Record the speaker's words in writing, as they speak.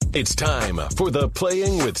It's time for the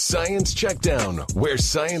Playing with Science Checkdown, where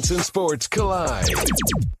science and sports collide.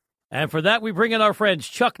 And for that, we bring in our friends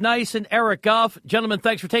Chuck Nice and Eric Goff. Gentlemen,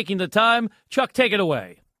 thanks for taking the time. Chuck, take it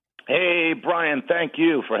away. Hey, Brian, thank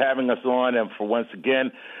you for having us on and for once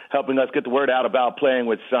again helping us get the word out about playing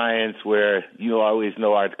with science, where you always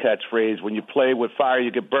know our catchphrase, when you play with fire,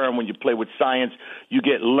 you get burned. When you play with science, you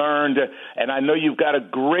get learned. And I know you've got a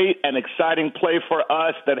great and exciting play for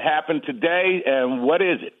us that happened today. And what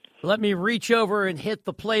is it? Let me reach over and hit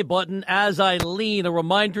the play button as I lean. A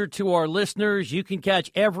reminder to our listeners, you can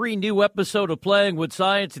catch every new episode of Playing with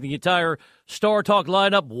Science and the entire Star Talk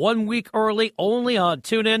lineup 1 week early only on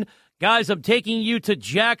TuneIn. Guys, I'm taking you to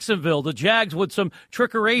Jacksonville. The Jags with some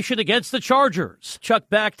trickeration against the Chargers. Chuck,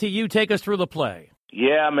 back to you. Take us through the play.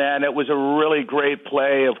 Yeah, man, it was a really great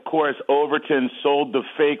play. Of course, Overton sold the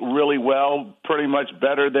fake really well, pretty much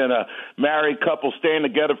better than a married couple staying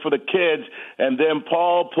together for the kids. And then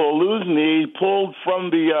Paul Poluzny pulled from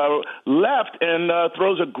the left and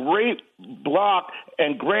throws a great block,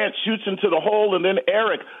 and Grant shoots into the hole. And then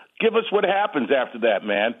Eric, give us what happens after that,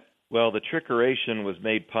 man. Well, the trickeration was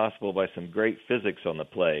made possible by some great physics on the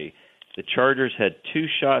play. The Chargers had 2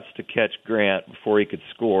 shots to catch Grant before he could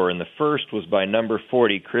score, and the first was by number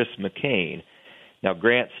 40, Chris McCain. Now,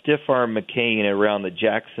 Grant stiff-armed McCain around the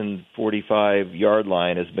Jackson 45-yard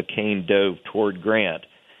line as McCain dove toward Grant.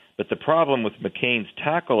 But the problem with McCain's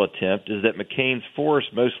tackle attempt is that McCain's force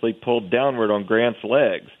mostly pulled downward on Grant's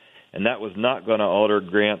legs, and that was not going to alter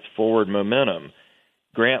Grant's forward momentum.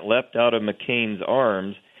 Grant leapt out of McCain's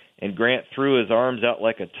arms, and Grant threw his arms out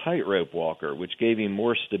like a tightrope walker, which gave him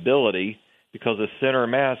more stability because the center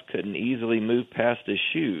mass couldn't easily move past his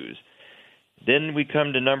shoes. Then we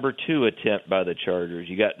come to number 2 attempt by the Chargers.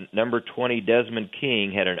 You got number 20, Desmond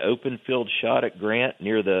King, had an open field shot at Grant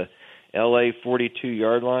near the LA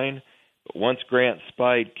 42-yard line. But once Grant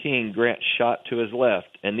spied King, Grant shot to his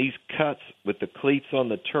left. And these cuts with the cleats on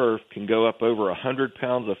the turf can go up over 100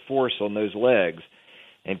 pounds of force on those legs.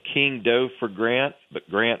 And King dove for Grant, but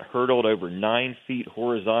Grant hurdled over 9 feet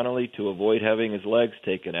horizontally to avoid having his legs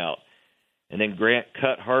taken out. And then Grant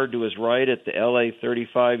cut hard to his right at the LA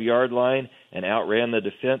 35-yard line and outran the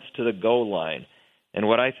defense to the goal line. And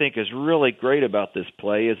what I think is really great about this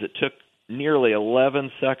play is it took nearly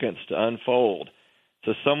 11 seconds to unfold.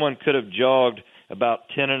 So someone could have jogged about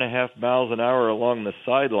 10.5 miles an hour along the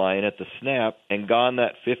sideline at the snap and gone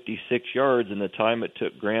that 56 yards in the time it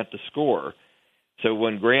took Grant to score. So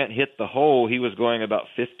when Grant hit the hole, he was going about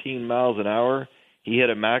 15 miles an hour. He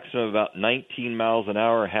hit a maximum of about 19 miles an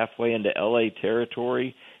hour halfway into L.A.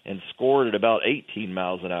 territory and scored at about 18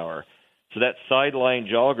 miles an hour. So that sideline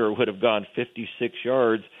jogger would have gone 56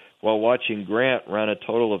 yards while watching Grant run a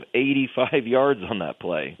total of 85 yards on that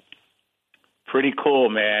play. Pretty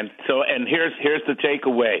cool, man. So, and here's the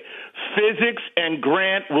takeaway. Physics and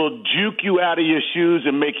Grant will juke you out of your shoes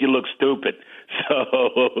and make you look stupid.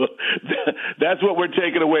 So that's what we're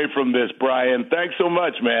taking away from this, Brian. Thanks so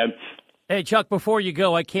much, man. Hey, Chuck, before you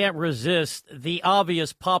go, I can't resist the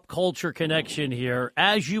obvious pop culture connection here.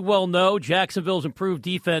 As you well know, Jacksonville's improved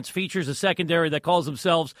defense features a secondary that calls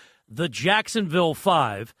themselves the Jacksonville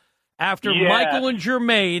Five. After Michael and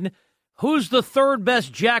Jermaine, who's the third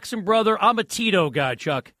best Jackson brother? I'm a Tito guy,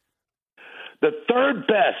 Chuck. The third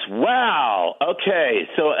best. Wow. Okay,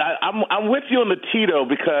 so I'm with you on the Tito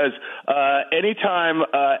because anytime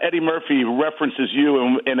Eddie Murphy references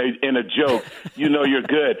you in a joke, you know you're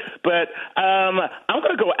good. But I'm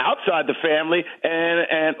going to go outside the family,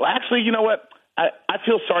 and actually, you know what? I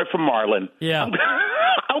feel sorry for Marlon. Yeah.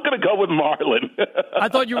 I'm going to go with Marlon. I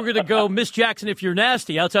thought you were going to go Miss Jackson if you're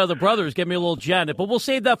nasty. Outside of the brothers, give me a little Janet. But we'll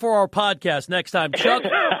save that for our podcast next time. Chuck,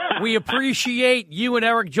 we appreciate you and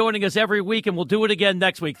Eric joining us every week, and we'll do it again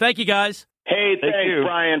next week. Thank you, guys. Hey, thanks,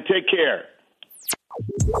 Brian. Take care.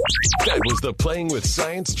 That was the Playing with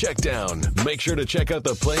Science Checkdown. Make sure to check out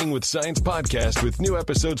the Playing with Science podcast with new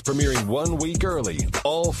episodes premiering 1 week early.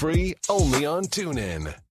 All free, only on TuneIn.